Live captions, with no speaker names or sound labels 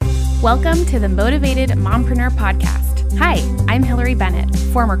Welcome to the Motivated Mompreneur Podcast. Hi, I'm Hillary Bennett,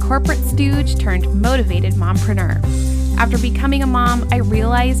 former corporate stooge turned motivated mompreneur. After becoming a mom, I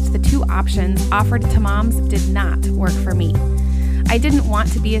realized the two options offered to moms did not work for me. I didn't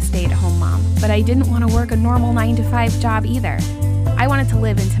want to be a stay-at-home mom, but I didn't want to work a normal 9-to-5 job either. I wanted to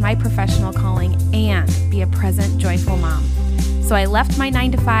live into my professional calling and be a present, joyful mom. So I left my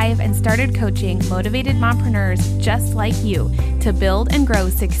 9-to-5 and started coaching motivated mompreneurs just like you to build and grow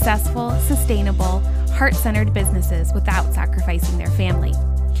successful, sustainable, heart-centered businesses without sacrificing their family.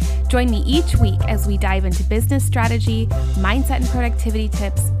 Join me each week as we dive into business strategy, mindset and productivity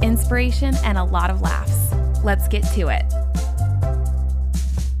tips, inspiration, and a lot of laughs. Let's get to it.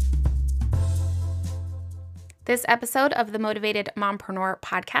 This episode of the Motivated Mompreneur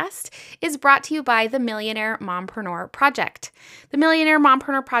Podcast is brought to you by the Millionaire Mompreneur Project. The Millionaire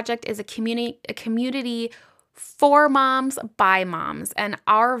Mompreneur Project is a community for moms by moms, and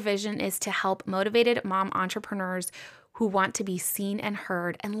our vision is to help motivated mom entrepreneurs who want to be seen and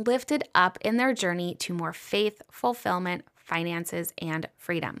heard and lifted up in their journey to more faith, fulfillment, finances, and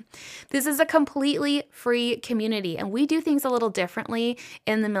freedom. This is a completely free community, and we do things a little differently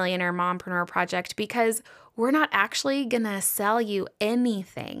in the Millionaire Mompreneur Project because we're not actually going to sell you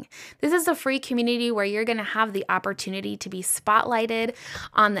anything. This is a free community where you're going to have the opportunity to be spotlighted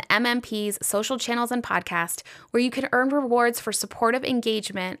on the MMP's social channels and podcast, where you can earn rewards for supportive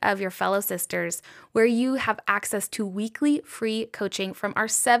engagement of your fellow sisters, where you have access to weekly free coaching from our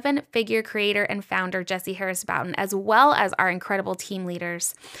 7-figure creator and founder, Jessie Harris Boughton, as well as our incredible team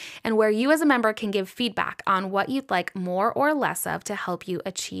leaders, and where you as a member can give feedback on what you'd like more or less of to help you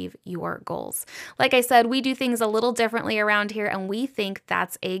achieve your goals. Like I said, we do things a little differently around here, and we think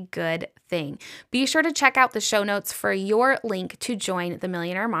that's a good thing. Be sure to check out the show notes for your link to join the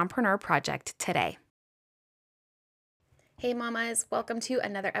Millionaire Mompreneur Project today. Hey mamas, welcome to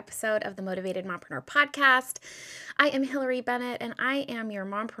another episode of the Motivated Mompreneur Podcast. I am Hillary Bennett, and I am your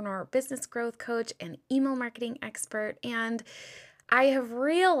mompreneur business growth coach and email marketing expert. And I have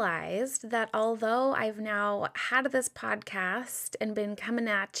realized that although I've now had this podcast and been coming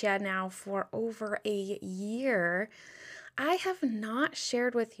at you now for over a year, I have not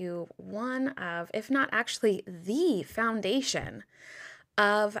shared with you one of, if not actually the foundation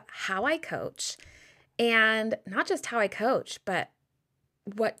of how I coach. And not just how I coach, but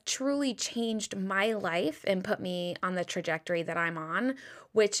what truly changed my life and put me on the trajectory that I'm on,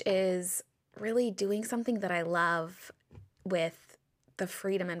 which is really doing something that I love with the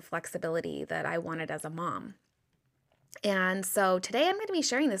freedom and flexibility that I wanted as a mom. And so today I'm going to be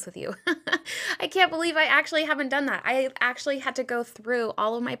sharing this with you. I can't believe I actually haven't done that. I actually had to go through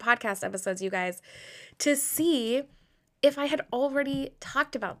all of my podcast episodes, you guys, to see if I had already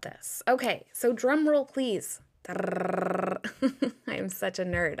talked about this. Okay, so drum roll, please. I am such a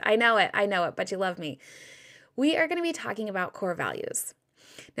nerd. I know it, but you love me. We are going to be talking about core values.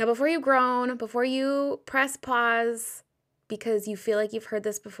 Now, before you groan, before you press pause, because you feel like you've heard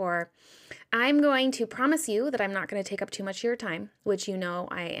this before, I'm going to promise you that I'm not going to take up too much of your time, which you know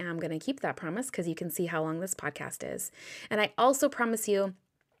I am going to keep that promise because you can see how long this podcast is. And I also promise you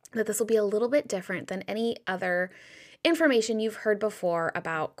that this will be a little bit different than any other information you've heard before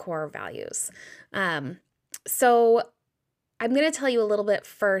about core values. So I'm going to tell you a little bit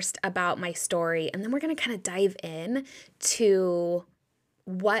first about my story, and then we're going to kind of dive in to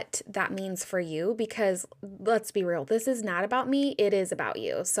what that means for you, because let's be real, this is not about me, it is about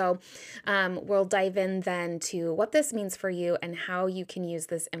you. So we'll dive in then to what this means for you and how you can use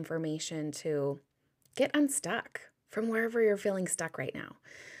this information to get unstuck from wherever you're feeling stuck right now,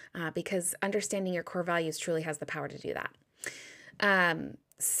 because understanding your core values truly has the power to do that.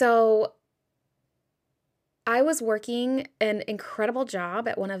 So I was working an incredible job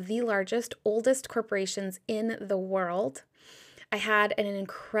at one of the largest, oldest corporations in the world. I had an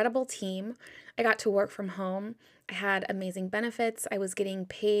incredible team. I got to work from home. I had amazing benefits. I was getting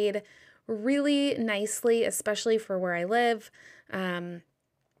paid really nicely, especially for where I live. There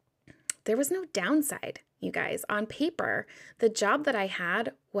was no downside, you guys. On paper, the job that I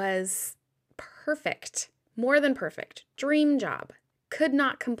had was perfect, more than perfect, dream job. Could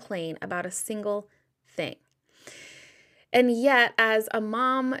not complain about a single thing. And yet, as a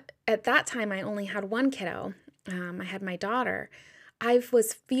mom, at that time, I only had one kiddo. I had my daughter. I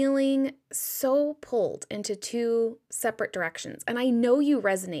was feeling so pulled into two separate directions. And I know you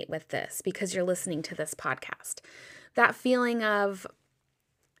resonate with this because you're listening to this podcast. That feeling of,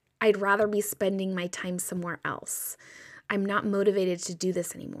 I'd rather be spending my time somewhere else. I'm not motivated to do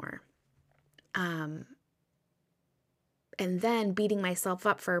this anymore. And then beating myself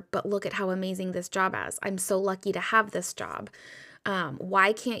up for, but look at how amazing this job is. I'm so lucky to have this job.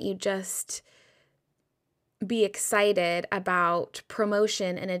 Why can't you just be excited about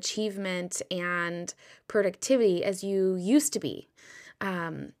promotion and achievement and productivity as you used to be?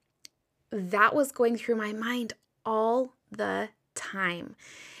 That was going through my mind all the time.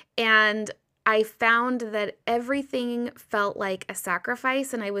 And I found that everything felt like a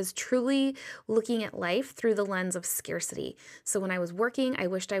sacrifice, and I was truly looking at life through the lens of scarcity. So when I was working, I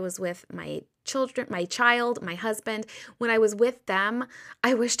wished I was with my children, my child, my husband. When I was with them,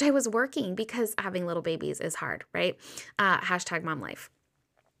 I wished I was working because having little babies is hard, right? Hashtag mom life.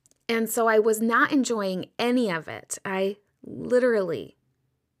 And so I was not enjoying any of it. I literally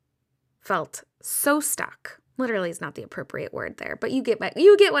felt so stuck. Literally is not the appropriate word there, but you get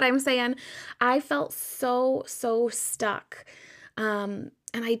what I'm saying. I felt so stuck. And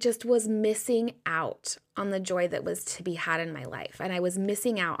I just was missing out on the joy that was to be had in my life. And I was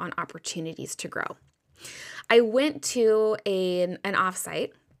missing out on opportunities to grow. I went to an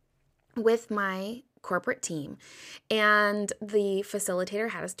offsite with my corporate team, and the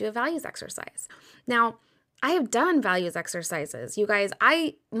facilitator had us do a values exercise. Now, I have done values exercises. You guys,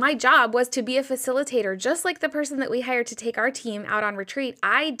 my job was to be a facilitator, just like the person that we hired to take our team out on retreat.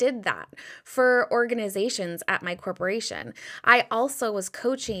 I did that for organizations at my corporation. I also was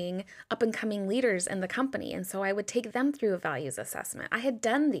coaching up and coming leaders in the company, and so I would take them through a values assessment. I had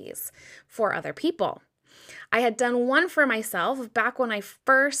done these for other people. I had done one for myself back when I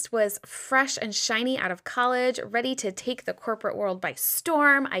first was fresh and shiny out of college, ready to take the corporate world by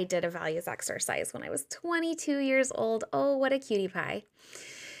storm. I did a values exercise when I was 22 years old. Oh, what a cutie pie.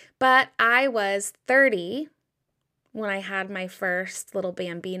 But I was 30 when I had my first little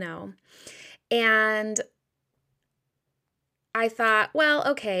bambino. And I thought, well,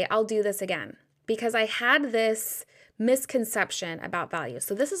 okay, I'll do this again, because I had this misconception about values.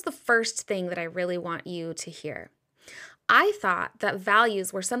 So this is the first thing that I really want you to hear. I thought that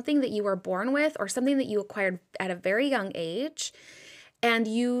values were something that you were born with or something that you acquired at a very young age, and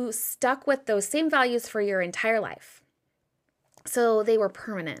you stuck with those same values for your entire life. So they were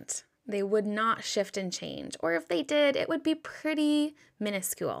permanent. They would not shift and change, or if they did, it would be pretty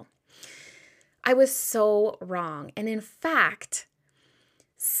minuscule. I was so wrong. And in fact,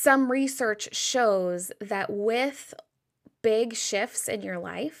 some research shows that with big shifts in your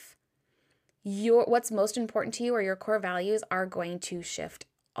life, what's most important to you or your core values are going to shift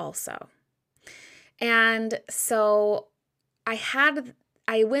also. And so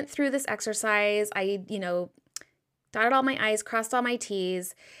I went through this exercise. I, dotted all my I's, crossed all my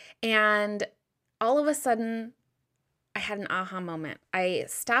T's, and all of a sudden I had an aha moment. I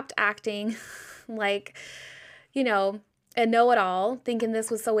stopped acting like, a know-it-all, thinking this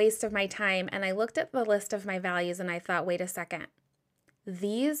was a waste of my time. And I looked at the list of my values and I thought, wait a second,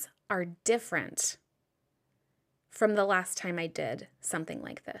 these are different from the last time I did something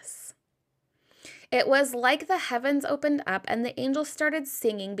like this. It was like the heavens opened up and the angels started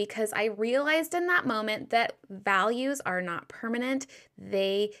singing, because I realized in that moment that values are not permanent.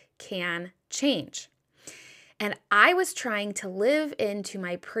 They can change. And I was trying to live into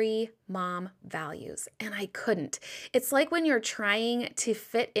my pre-mom values, and I couldn't. It's like when you're trying to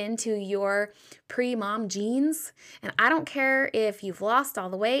fit into your pre-mom genes, and I don't care if you've lost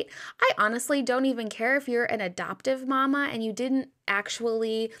all the weight. I honestly don't even care if you're an adoptive mama and you didn't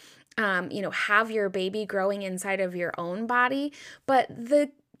actually, have your baby growing inside of your own body. But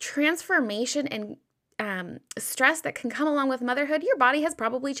the transformation and stress that can come along with motherhood, your body has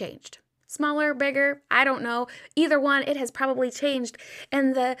probably changed. Smaller, bigger, I don't know. Either one, it has probably changed.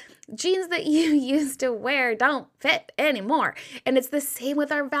 And the jeans that you used to wear don't fit anymore. And it's the same with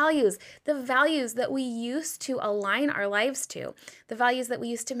our values. The values that we used to align our lives to, the values that we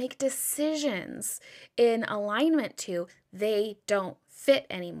used to make decisions in alignment to, they don't fit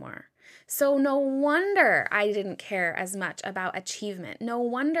anymore. So no wonder I didn't care as much about achievement. No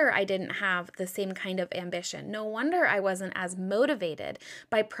wonder I didn't have the same kind of ambition. No wonder I wasn't as motivated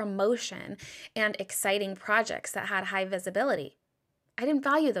by promotion and exciting projects that had high visibility. I didn't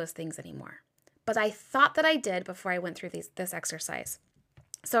value those things anymore. But I thought that I did before I went through this exercise.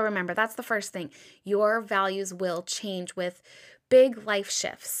 So remember, that's the first thing. Your values will change with big life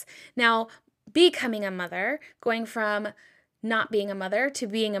shifts. Now, becoming a mother, going from not being a mother to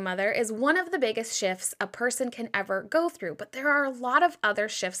being a mother, is one of the biggest shifts a person can ever go through. But there are a lot of other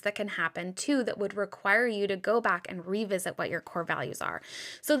shifts that can happen too that would require you to go back and revisit what your core values are.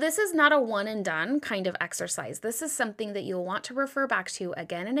 So this is not a one and done kind of exercise. This is something that you'll want to refer back to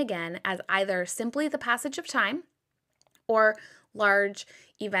again and again as either simply the passage of time or large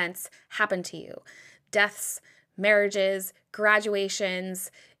events happen to you. Deaths, marriages, graduations,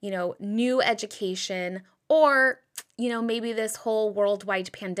 new education, Or, maybe this whole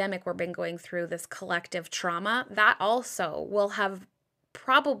worldwide pandemic we've been going through, this collective trauma, that also will have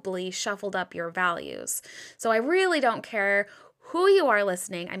probably shuffled up your values. So I really don't care who you are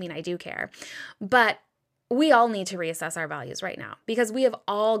listening. I mean, I do care, but we all need to reassess our values right now because we have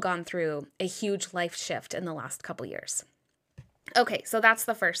all gone through a huge life shift in the last couple years. Okay, so that's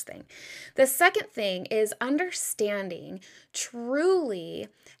the first thing. The second thing is understanding truly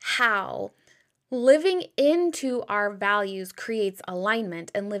how living into our values creates alignment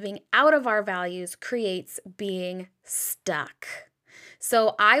and living out of our values creates being stuck.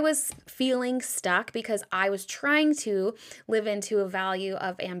 So I was feeling stuck because I was trying to live into a value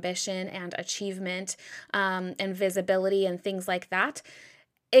of ambition and achievement and visibility and things like that,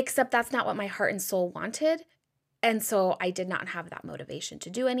 except that's not what my heart and soul wanted. And so I did not have that motivation to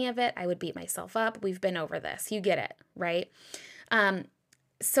do any of it. I would beat myself up. We've been over this. You get it, right?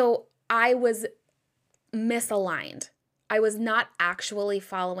 So I was misaligned. I was not actually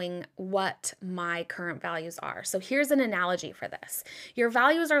following what my current values are. So here's an analogy for this. Your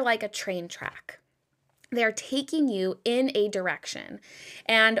values are like a train track. They're taking you in a direction.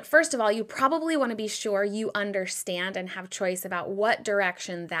 And first of all, you probably want to be sure you understand and have choice about what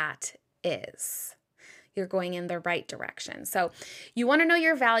direction that is. You're going in the right direction. So you want to know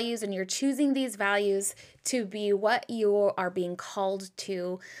your values, and you're choosing these values to be what you are being called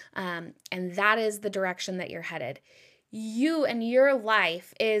to, and that is the direction that you're headed. You and your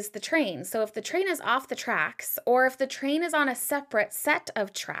life is the train. So if the train is off the tracks, or if the train is on a separate set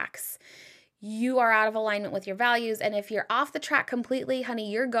of tracks, you are out of alignment with your values. And if you're off the track completely,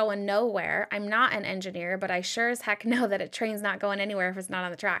 honey, you're going nowhere. I'm not an engineer, but I sure as heck know that a train's not going anywhere if it's not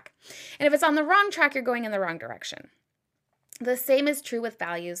on the track. And if it's on the wrong track, you're going in the wrong direction. The same is true with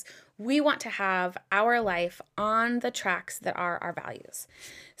values. We want to have our life on the tracks that are our values,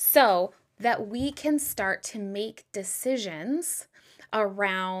 so that we can start to make decisions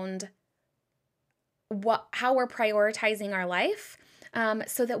around how we're prioritizing our life,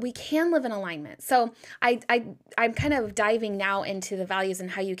 so that we can live in alignment. So I'm kind of diving now into the values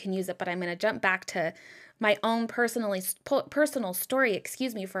and how you can use it, but I'm going to jump back to my own personal story,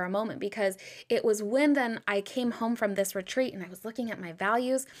 for a moment, because it was when then I came home from this retreat and I was looking at my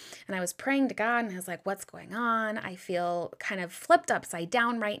values and I was praying to God and I was like, what's going on? I feel kind of flipped upside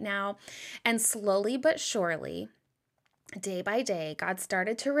down right now. And slowly but surely, day by day, God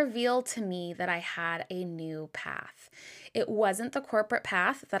started to reveal to me that I had a new path. It wasn't the corporate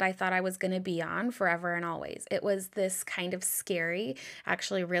path that I thought I was going to be on forever and always. It was this kind of scary,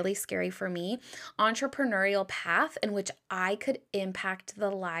 actually really scary for me, entrepreneurial path in which I could impact the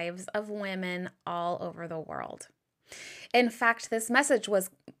lives of women all over the world. In fact, this message was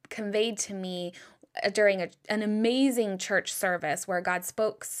conveyed to me during an amazing church service where God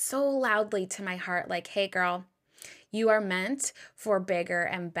spoke so loudly to my heart, like, hey, girl, you are meant for bigger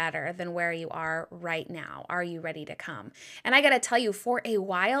and better than where you are right now. Are you ready to come? And I got to tell you, for a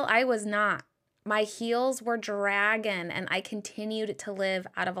while, I was not. My heels were dragging and I continued to live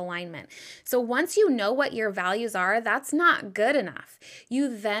out of alignment. So once you know what your values are, that's not good enough.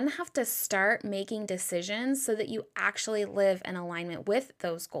 You then have to start making decisions so that you actually live in alignment with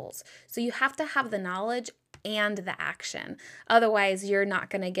those goals. So you have to have the knowledge and the action. Otherwise, you're not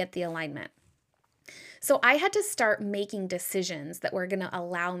going to get the alignment. So I had to start making decisions that were going to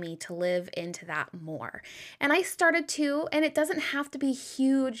allow me to live into that more. And I started to, and it doesn't have to be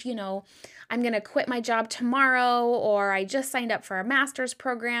huge, I'm going to quit my job tomorrow, or I just signed up for a master's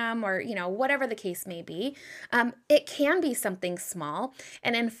program, or, whatever the case may be. It can be something small.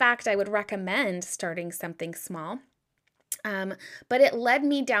 And in fact, I would recommend starting something small. But it led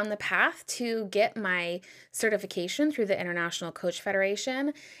me down the path to get my certification through the International Coach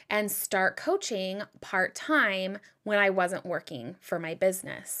Federation and start coaching part-time when I wasn't working for my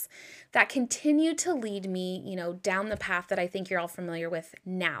business. That continued to lead me, down the path that I think you're all familiar with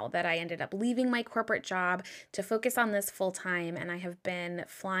now, that I ended up leaving my corporate job to focus on this full-time, and I have been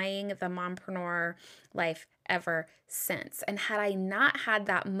flying the mompreneur life ever since. And had I not had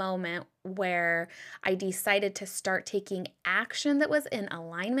that moment where I decided to start taking action that was in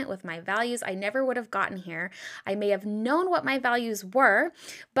alignment with my values, I never would have gotten here. I may have known what my values were,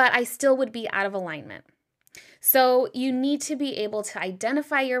 but I still would be out of alignment. So you need to be able to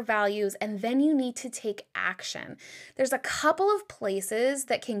identify your values, and then you need to take action. There's a couple of places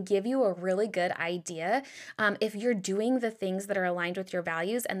that can give you a really good idea if you're doing the things that are aligned with your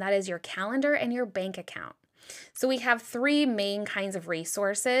values, and that is your calendar and your bank account. So we have three main kinds of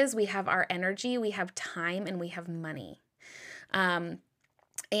resources. We have our energy, we have time, and we have money.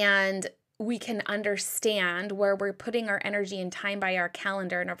 And we can understand where we're putting our energy and time by our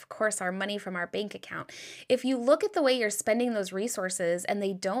calendar and, of course, our money from our bank account. If you look at the way you're spending those resources and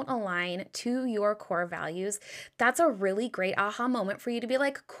they don't align to your core values, that's a really great aha moment for you to be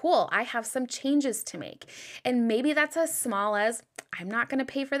like, cool, I have some changes to make. And maybe that's as small as, I'm not going to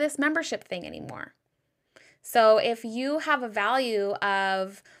pay for this membership thing anymore. So if you have a value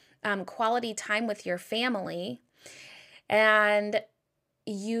of quality time with your family, and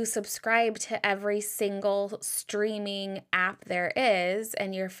you subscribe to every single streaming app there is,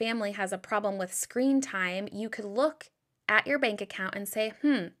 and your family has a problem with screen time, you could look at your bank account and say,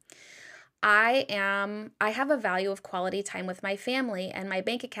 I have a value of quality time with my family, and my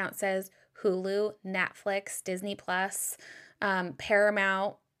bank account says Hulu, Netflix, Disney Plus,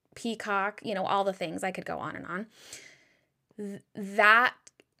 Paramount, Peacock, all the things. I could go on and on. That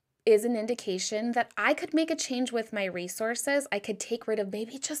is an indication that I could make a change with my resources. I could take rid of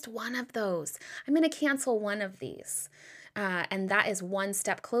maybe just one of those. I'm going to cancel one of these. And that is one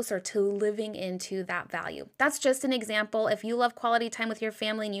step closer to living into that value. That's just an example. If you love quality time with your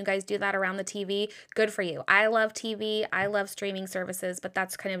family and you guys do that around the TV, good for you. I love TV. I love streaming services, but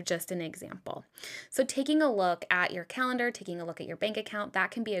that's kind of just an example. So taking a look at your calendar, taking a look at your bank account, that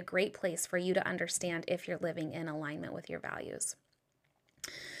can be a great place for you to understand if you're living in alignment with your values.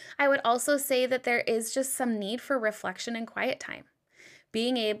 I would also say that there is just some need for reflection and quiet time.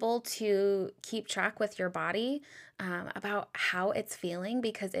 Being able to keep track with your body about how it's feeling,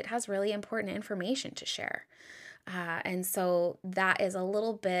 because it has really important information to share. And so that is a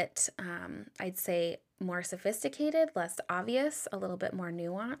little bit, I'd say, more sophisticated, less obvious, a little bit more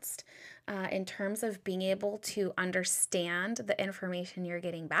nuanced in terms of being able to understand the information you're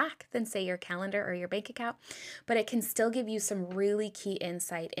getting back than, say, your calendar or your bank account. But it can still give you some really key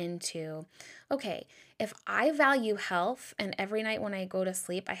insight into, okay, if I value health and every night when I go to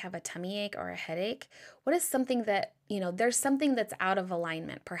sleep I have a tummy ache or a headache, what is something that, there's something that's out of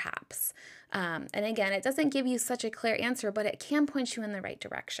alignment perhaps. And again, it doesn't give you such a clear answer, but it can point you in the right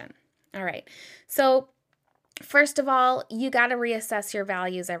direction. All right. So first of all, you got to reassess your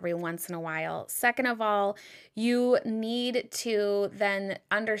values every once in a while. Second of all, you need to then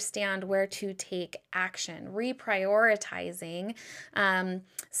understand where to take action, reprioritizing,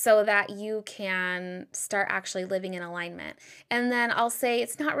 so that you can start actually living in alignment. And then I'll say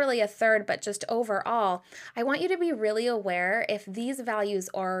it's not really a third, but just overall, I want you to be really aware if these values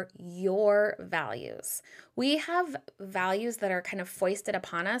are your values. We have values that are kind of foisted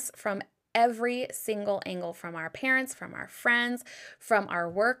upon us from every single angle, from our parents, from our friends, from our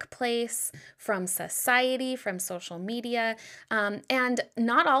workplace, from society, from social media. And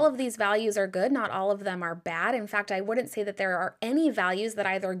not all of these values are good. Not all of them are bad. In fact, I wouldn't say that there are any values that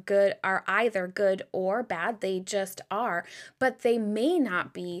are either good or bad. They just are, but they may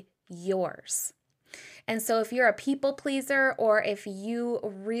not be yours. And so if you're a people pleaser, or if you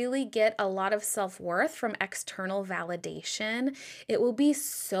really get a lot of self-worth from external validation, it will be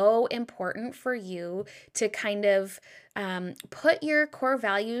so important for you to kind of put your core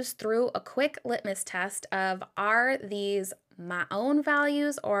values through a quick litmus test of, are these my own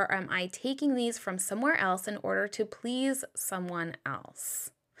values, or am I taking these from somewhere else in order to please someone else?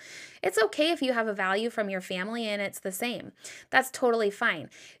 It's okay if you have a value from your family and it's the same. That's totally fine.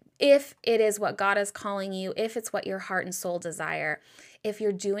 If it is what God is calling you, if it's what your heart and soul desire, if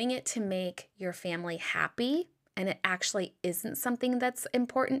you're doing it to make your family happy and it actually isn't something that's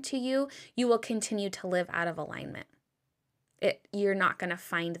important to you, you will continue to live out of alignment. You're not going to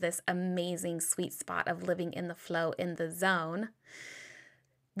find this amazing sweet spot of living in the flow, in the zone,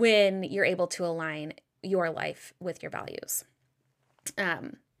 when you're able to align your life with your values.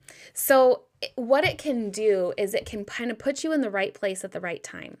 So what it can do is it can kind of put you in the right place at the right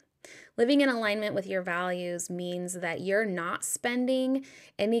time. Living in alignment with your values means that you're not spending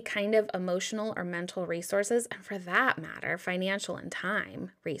any kind of emotional or mental resources, and for that matter, financial and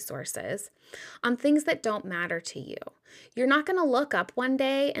time resources, on things that don't matter to you. You're not going to look up one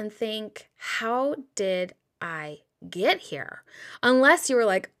day and think, how did I get here? Unless you were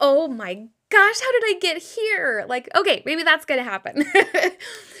like, oh my gosh, how did I get here? Like, okay, maybe that's going to happen.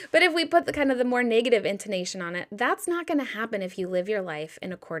 But if we put the more negative intonation on it, that's not going to happen if you live your life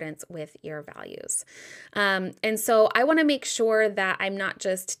in accordance with your values. And so I want to make sure that I'm not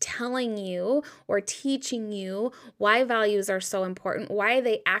just telling you or teaching you why values are so important, why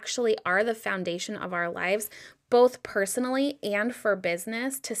they actually are the foundation of our lives, both personally and for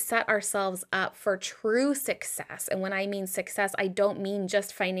business, to set ourselves up for true success. And when I mean success, I don't mean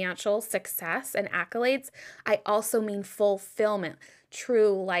just financial success and accolades. I also mean fulfillment.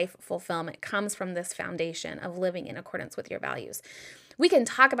 True life fulfillment comes from this foundation of living in accordance with your values. we can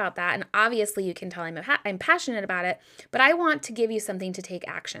talk about that. And obviously you can tell I'm passionate about it, but I want to give you something to take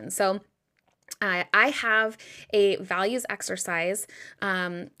action. So I have a values exercise.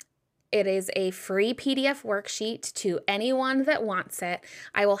 It is a free PDF worksheet to anyone that wants it.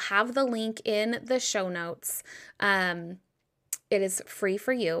 I will have the link in the show notes. It is free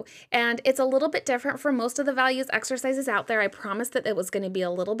for you, and it's a little bit different from most of the values exercises out there. I promised that it was going to be a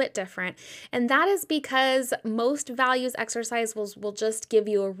little bit different, and that is because most values exercises will just give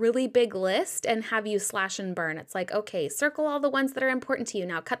you a really big list and have you slash and burn. It's like, okay, circle all the ones that are important to you.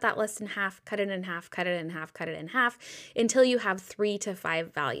 Now cut that list in half, cut it in half, cut it in half, cut it in half, until you have 3 to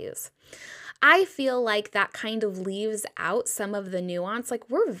 5 values. I feel like that kind of leaves out some of the nuance. Like,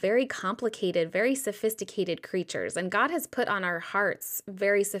 we're very complicated, very sophisticated creatures, and God has put on our hearts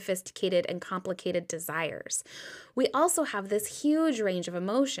very sophisticated and complicated desires. We also have this huge range of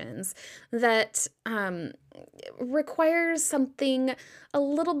emotions that requires something a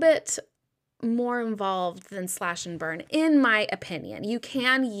little bit more involved than slash and burn, in my opinion. You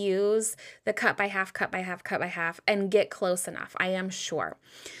can use the cut by half, cut by half, cut by half, and get close enough, I am sure.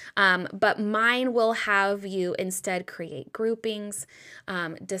 But mine will have you instead create groupings,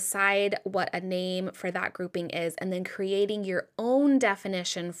 decide what a name for that grouping is, and then creating your own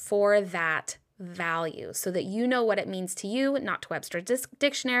definition for that value so that you know what it means to you, not to Webster's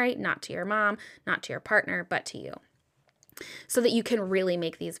Dictionary, not to your mom, not to your partner, but to you, so that you can really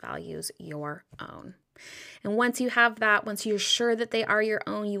make these values your own. And once you have that, once you're sure that they are your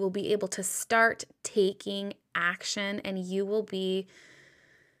own, you will be able to start taking action, and you will be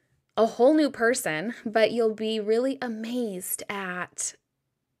a whole new person, but you'll be really amazed at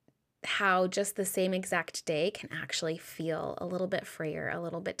how just the same exact day can actually feel a little bit freer, a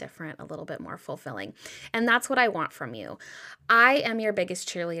little bit different, a little bit more fulfilling. And that's what I want from you. I am your biggest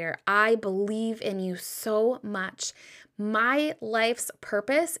cheerleader. I believe in you so much. My life's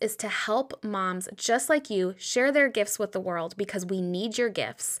purpose is to help moms just like you share their gifts with the world, because we need your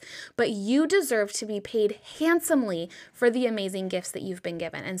gifts, but you deserve to be paid handsomely for the amazing gifts that you've been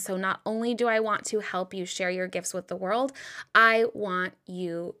given. And so not only do I want to help you share your gifts with the world, I want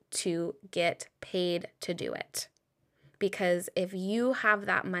you to get paid to do it. Because if you have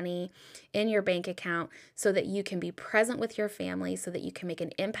that money in your bank account so that you can be present with your family, so that you can make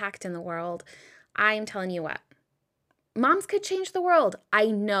an impact in the world, I am telling you what, moms could change the world. I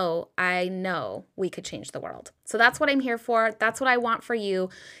know we could change the world. So that's what I'm here for. That's what I want for you.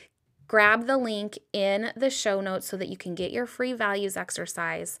 Grab the link in the show notes so that you can get your free values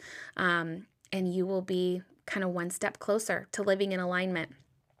exercise, and you will be kind of one step closer to living in alignment.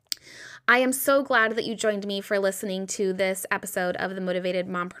 I am so glad that you joined me for listening to this episode of the Motivated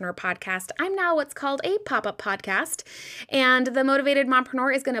Mompreneur podcast. I'm now what's called a pop-up podcast, and the Motivated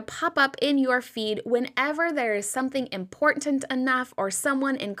Mompreneur is going to pop up in your feed whenever there is something important enough or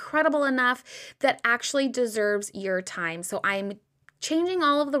someone incredible enough that actually deserves your time. So I'm changing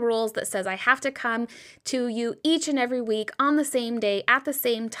all of the rules that says I have to come to you each and every week on the same day at the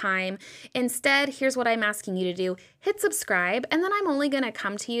same time. Instead, here's what I'm asking you to do. Hit subscribe, and then I'm only going to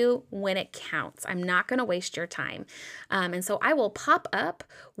come to you when it counts. I'm not going to waste your time. And so I will pop up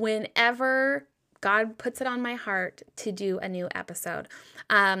whenever God puts it on my heart to do a new episode.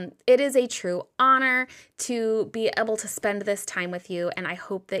 It is a true honor to be able to spend this time with you, and I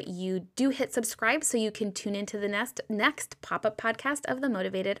hope that you do hit subscribe so you can tune into the next pop-up podcast of the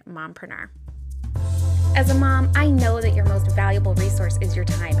Motivated Mompreneur. As a mom, I know that your most valuable resource is your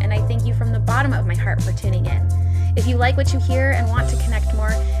time, and I thank you from the bottom of my heart for tuning in. If you like what you hear and want to connect more,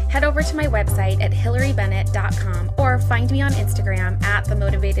 head over to my website at hillarybennett.com or find me on Instagram at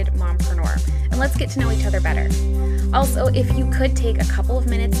themotivatedmompreneur, and let's get to know each other better. Also, if you could take a couple of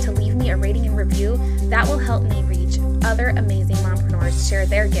minutes to leave me a rating and review, that will help me reach other amazing mompreneurs, share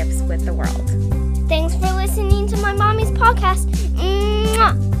their gifts with the world. Thanks for listening to my mommy's podcast.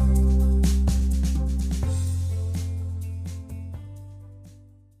 Mwah!